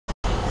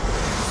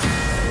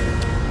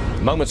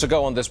Moments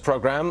ago on this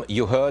program,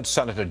 you heard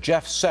Senator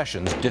Jeff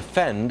Sessions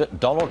defend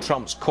Donald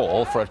Trump's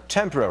call for a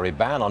temporary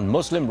ban on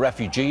Muslim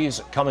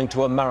refugees coming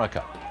to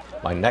America.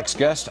 My next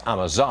guest,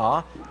 Amer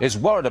Zahr, is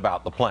worried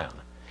about the plan.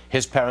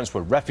 His parents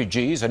were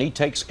refugees, and he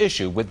takes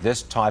issue with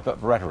this type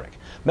of rhetoric.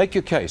 Make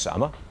your case,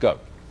 Amer. Go.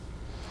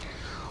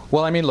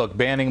 Well, I mean, look,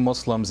 banning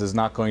Muslims is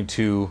not going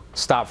to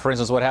stop, for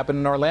instance, what happened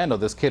in Orlando.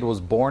 This kid was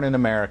born in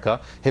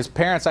America. His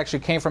parents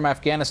actually came from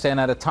Afghanistan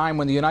at a time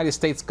when the United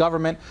States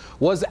government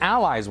was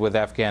allies with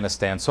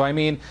Afghanistan. So, I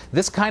mean,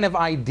 this kind of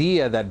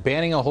idea that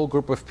banning a whole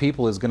group of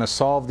people is going to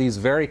solve these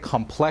very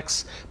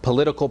complex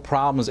political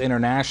problems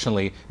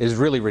internationally is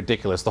really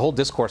ridiculous. The whole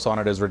discourse on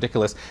it is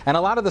ridiculous. And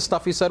a lot of the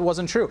stuff he said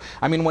wasn't true.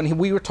 I mean, when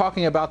we were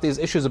talking about these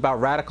issues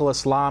about radical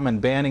Islam and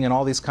banning and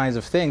all these kinds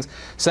of things,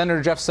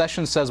 Senator Jeff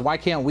Sessions says, why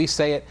can't we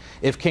say it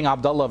if King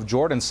Abdullah of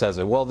Jordan says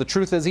it? Well, the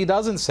truth is he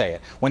doesn't say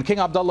it. When King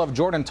Abdullah of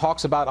Jordan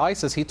talks about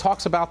ISIS, he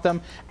talks about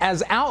them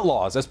as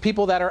outlaws, as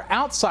people that are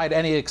outside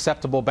any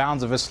acceptable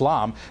bounds of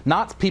Islam,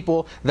 not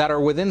people that are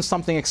within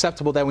something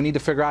acceptable that we need to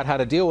figure out how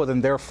to deal with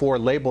and therefore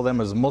label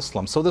them as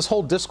Muslims. So this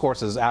whole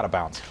discourse is out of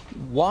bounds.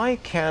 Why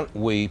can't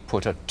we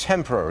put a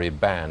temporary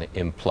ban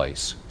in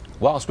place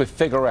whilst we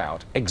figure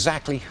out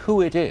exactly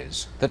who it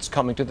is that's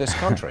coming to this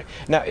country?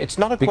 Now, it's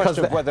not a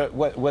question of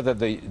whether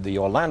the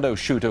Orlando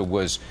shooter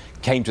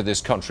came to this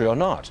country or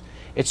not.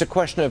 It's a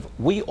question of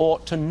we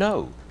ought to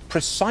know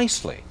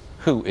precisely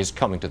who is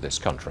coming to this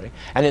country.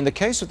 And in the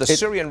case of the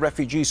Syrian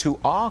refugees who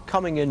are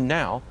coming in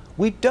now,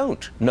 we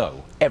don't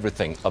know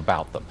everything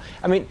about them.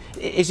 I mean,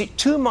 is it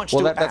too much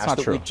to ask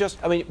that we just,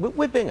 I mean,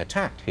 we're being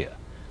attacked here.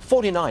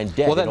 49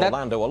 dead in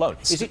Orlando alone.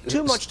 Is it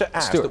too much to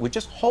ask that we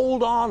just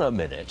hold on a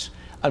minute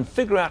and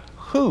figure out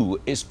who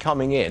is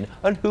coming in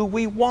and who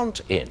we want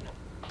in?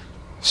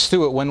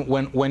 Stuart,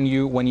 when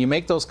you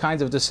make those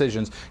kinds of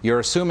decisions, you're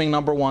assuming,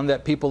 number one,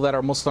 that people that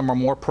are Muslim are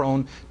more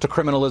prone to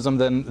criminalism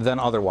than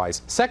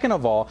otherwise. Second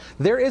of all,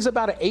 there is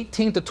about an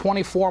 18 to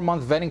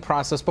 24-month vetting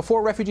process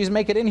before refugees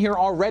make it in here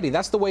already.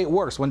 That's the way it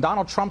works. When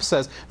Donald Trump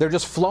says they're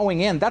just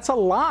flowing in, that's a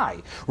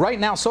lie. Right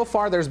now, so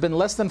far, there's been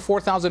less than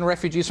 4,000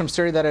 refugees from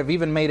Syria that have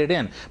even made it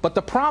in. But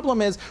the problem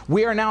is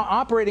we are now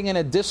operating in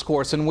a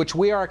discourse in which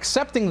we are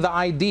accepting the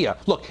idea.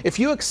 Look, if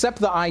you accept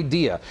the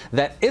idea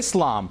that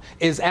Islam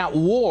is at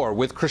war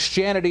with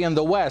Christianity in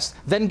the West,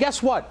 then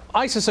guess what?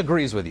 ISIS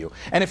agrees with you.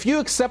 And if you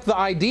accept the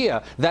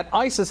idea that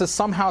ISIS is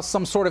somehow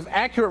some sort of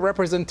accurate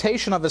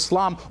representation of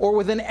Islam or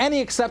within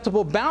any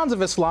acceptable bounds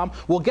of Islam,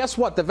 well, guess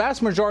what? The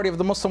vast majority of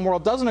the Muslim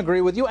world doesn't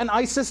agree with you, and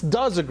ISIS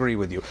does agree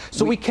with you.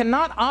 So we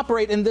cannot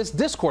operate in this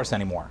discourse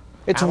anymore.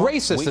 It's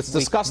racist. It's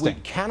disgusting.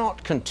 We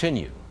cannot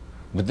continue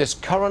with this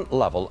current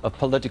level of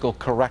political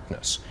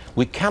correctness.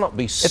 We cannot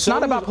be so... It's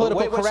not about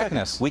political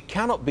correctness. We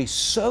cannot be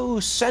so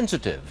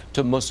sensitive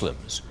to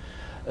Muslims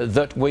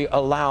that we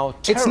allow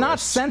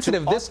terrorists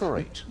to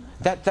operate.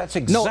 That's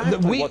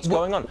exactly what's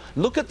going on.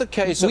 Look at the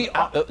case of...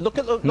 look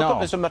at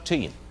Mr.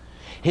 Mateen.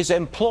 His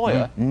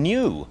employer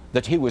knew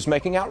that he was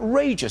making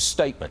outrageous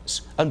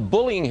statements and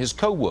bullying his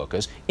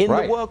co-workers in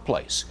the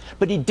workplace.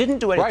 But he didn't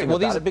do anything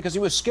about it because he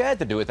was scared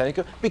to do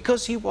it,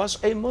 because he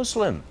was a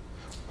Muslim.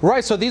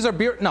 Right, so these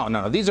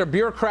are these are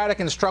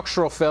bureaucratic and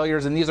structural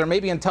failures, and these are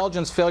maybe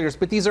intelligence failures,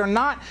 but these are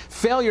not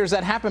failures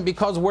that happen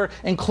because we're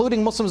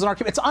including Muslims in our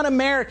community. It's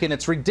un-American,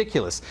 it's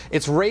ridiculous,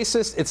 it's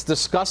racist, it's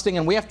disgusting,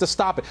 and we have to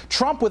stop it.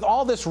 Trump, with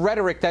all this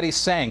rhetoric that he's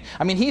saying,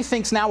 I mean, he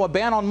thinks now a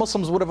ban on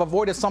Muslims would have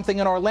avoided something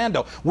in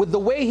Orlando. With the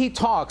way he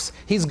talks,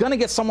 he's going to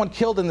get someone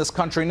killed in this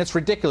country, and it's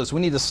ridiculous. We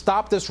need to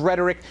stop this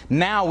rhetoric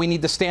now. We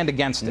need to stand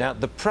against it. Now,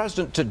 the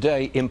president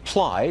today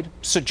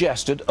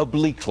suggested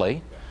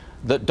obliquely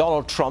that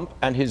Donald Trump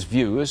and his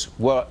views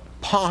were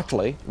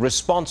partly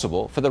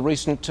responsible for the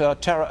recent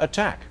terror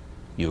attack.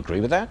 You agree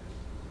with that?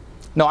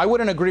 No, I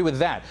wouldn't agree with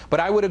that, but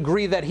I would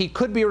agree that he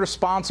could be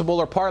responsible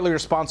or partly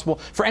responsible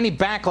for any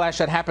backlash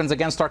that happens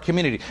against our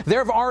community. There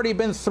have already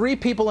been 3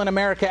 people in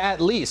America, at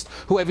least,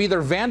 who have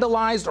either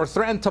vandalized or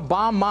threatened to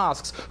bomb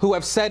mosques, who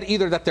have said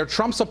either that they're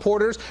Trump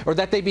supporters or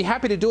that they'd be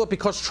happy to do it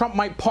because Trump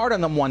might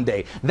pardon them one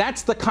day.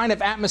 That's the kind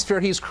of atmosphere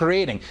he's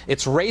creating.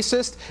 It's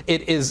racist,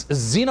 it is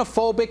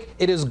xenophobic,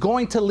 it is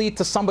going to lead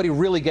to somebody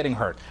really getting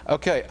hurt.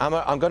 Okay,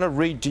 I'm going to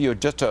read to you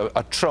just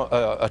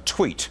a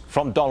tweet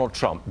from Donald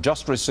Trump.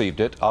 Just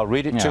received it. I'll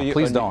read it to you.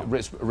 Please don't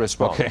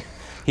respond. Okay.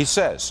 He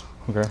says,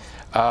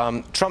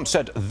 Trump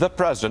said, the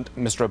president,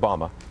 Mr.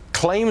 Obama,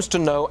 claims to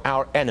know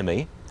our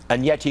enemy,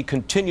 and yet he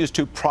continues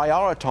to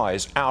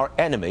prioritize our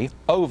enemy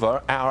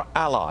over our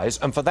allies,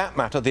 and for that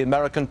matter, the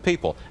American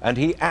people. And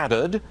he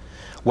added,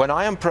 when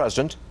I am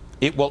president,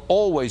 it will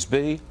always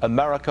be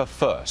America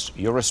first.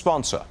 Your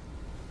response, sir?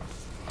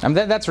 And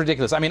that's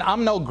ridiculous. I mean,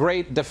 I'm no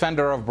great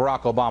defender of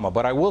Barack Obama,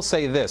 but I will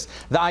say this.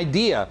 The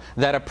idea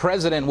that a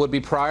president would be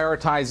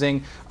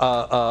prioritizing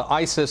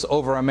ISIS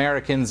over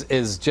Americans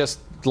is just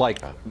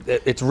like,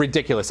 it's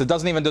ridiculous. It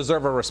doesn't even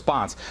deserve a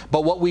response.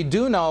 But what we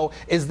do know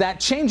is that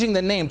changing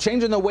the name,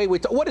 changing the way we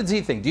what does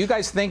he think? Do you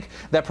guys think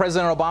that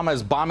President Obama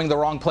is bombing the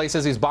wrong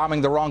places, he's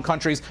bombing the wrong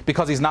countries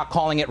because he's not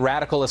calling it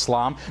radical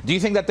Islam? Do you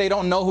think that they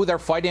don't know who they're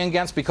fighting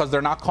against because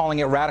they're not calling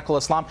it radical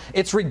Islam?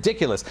 It's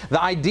ridiculous.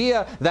 The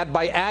idea that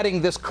by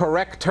adding this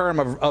correct term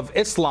of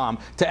Islam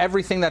to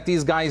everything that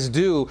these guys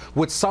do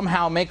would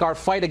somehow make our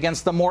fight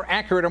against them more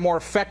accurate or more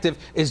effective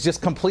is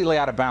just completely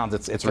out of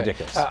bounds. It's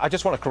ridiculous. I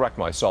just want to correct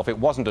myself. It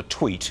wasn't a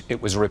tweet.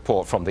 It was a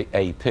report from the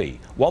AP.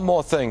 One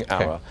more thing,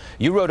 Amer.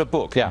 You wrote a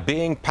book,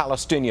 Being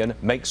Palestinian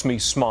Makes Me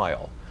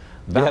Smile.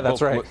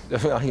 That's right.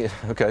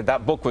 Okay,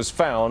 that book was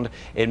found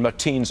in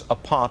Mateen's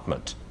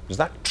apartment. Does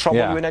that trouble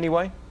you in any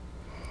way?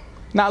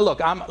 Now,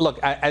 look,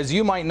 as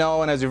you might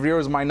know, and as your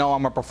viewers might know,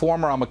 I'm a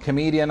performer, I'm a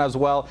comedian as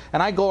well,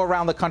 and I go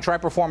around the country. I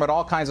perform at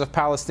all kinds of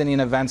Palestinian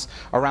events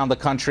around the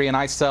country, and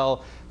I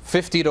sell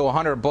 50 to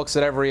 100 books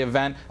at every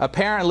event.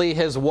 Apparently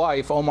his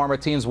wife, Omar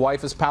Mateen's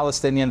wife, is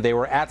Palestinian. They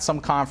were at some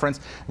conference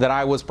that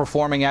I was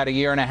performing at a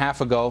year and a half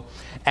ago,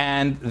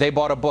 and they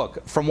bought a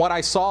book. From what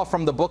I saw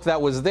from the book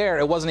that was there,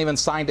 it wasn't even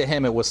signed to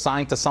him. It was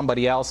signed to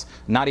somebody else,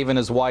 not even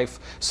his wife.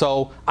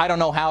 So I don't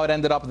know how it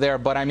ended up there,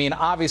 but I mean,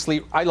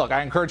 obviously, I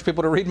encourage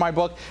people to read my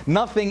book.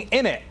 Nothing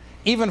in it,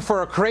 even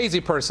for a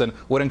crazy person,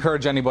 would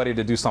encourage anybody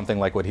to do something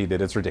like what he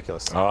did. It's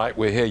ridiculous. All right,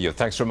 we hear you.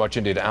 Thanks very much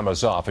indeed, Amer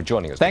Zahr, for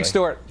joining us Thanks, today.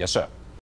 Stuart. Yes, sir.